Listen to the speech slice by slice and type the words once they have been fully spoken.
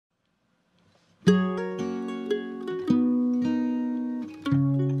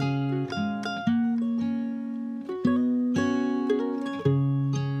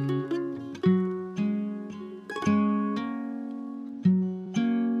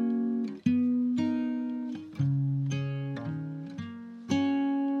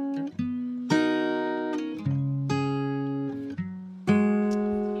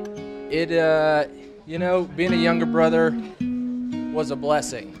You know, being a younger brother was a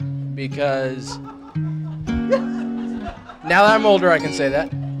blessing because now that I'm older, I can say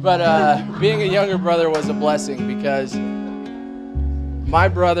that. But being a younger brother was a blessing because my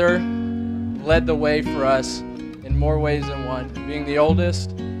brother led the way for us in more ways than one. Being the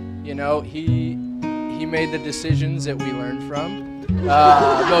oldest, you know, he made the decisions that we learned from,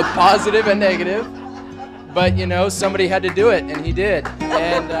 both positive and negative. But, you know, somebody had to do it, and he did.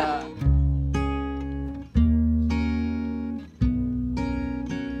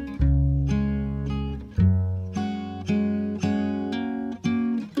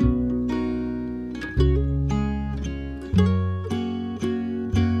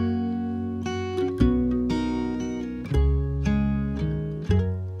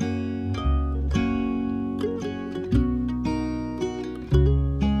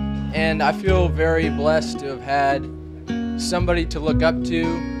 And I feel very blessed to have had somebody to look up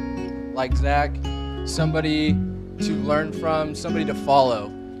to, like Zach, somebody to learn from, somebody to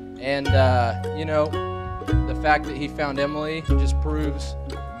follow. And, you know, the fact that he found Emily just proves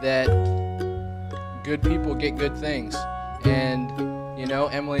that good people get good things. And, you know,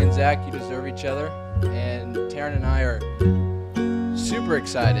 Emily and Zach, you deserve each other. And Taryn and I are super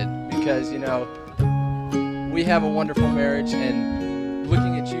excited because, you know, we have a wonderful marriage, and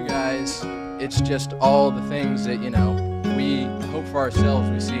looking at you guys, it's just all the things that, you know, we hope for ourselves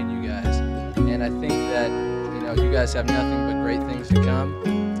we see in you guys. And I think that, you know, you guys have nothing but great things to come.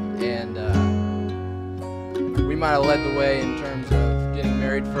 And we might have led the way in terms of getting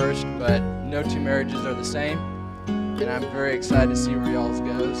married first, but no two marriages are the same. And I'm very excited to see where y'all's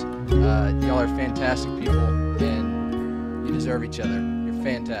goes. Y'all are fantastic people, and you deserve each other. You're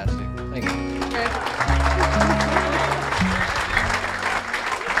fantastic. Thank you.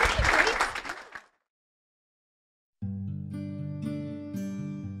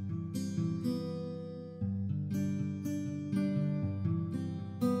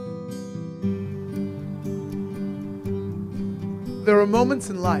 There are moments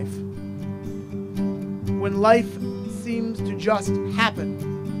in life when life seems to just happen,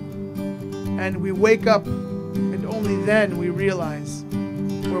 and we wake up and only then we realize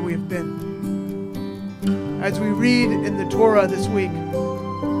where we have been. As we read in the Torah this week,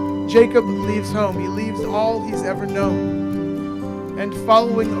 Jacob leaves home. He leaves all he's ever known, and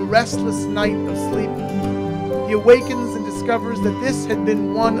following a restless night of sleep, he awakens and discovers that this had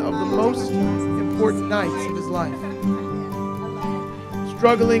been one of the most important nights of his life.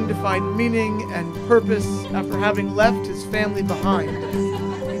 Struggling to find meaning and purpose after having left his family behind,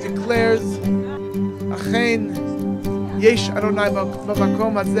 he declares, Achen yesh Adonai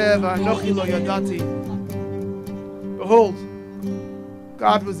b'makom hazeh v'anochi lo yadati. Behold,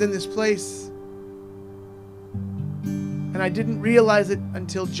 God was in this place, and I didn't realize it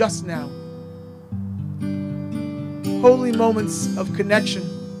until just now. Holy moments of connection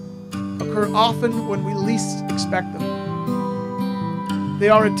occur often when we least expect them. They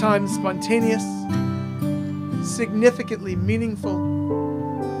are at times spontaneous, significantly meaningful,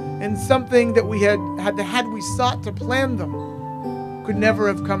 and something that had we sought to plan them, could never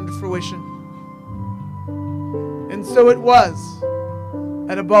have come to fruition. And so it was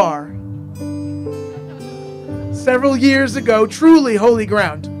at a bar several years ago, truly holy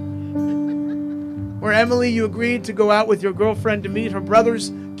ground, where Emily, you agreed to go out with your girlfriend to meet her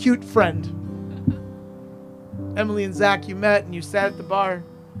brother's cute friend. Emily and Zach, you met and you sat at the bar,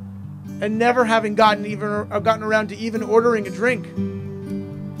 and never having gotten around to even ordering a drink,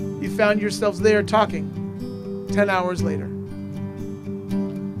 you found yourselves there talking 10 hours later.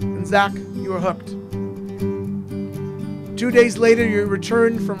 And Zach, you were hooked. 2 days later, you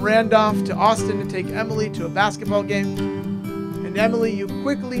returned from Randolph to Austin to take Emily to a basketball game. And Emily, you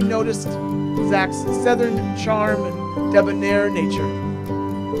quickly noticed Zach's southern charm and debonair nature.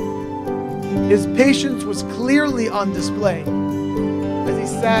 His patience was clearly on display as he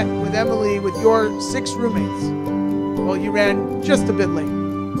sat with Emily with your 6 roommates while you ran just a bit late.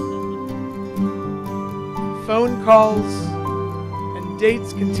 Phone calls and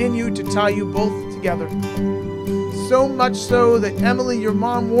dates continued to tie you both together. So much so that Emily, your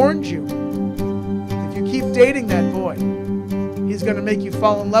mom, warned you, if you keep dating that boy, he's going to make you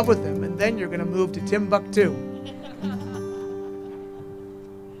fall in love with him, and then you're going to move to Timbuktu.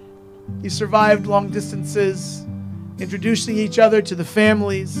 You survived long distances, introducing each other to the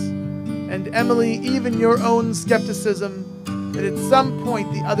families, and Emily, even your own skepticism that at some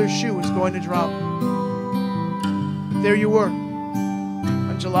point the other shoe was going to drop. But there you were,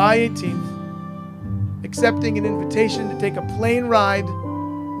 on July 18th, accepting an invitation to take a plane ride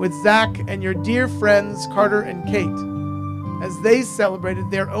with Zach and your dear friends Carter and Kate as they celebrated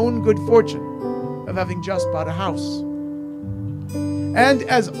their own good fortune of having just bought a house. And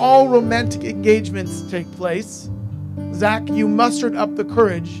as all romantic engagements take place, Zach, you mustered up the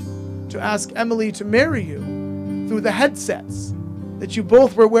courage to ask Emily to marry you through the headsets that you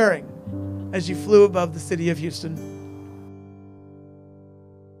both were wearing as you flew above the city of Houston.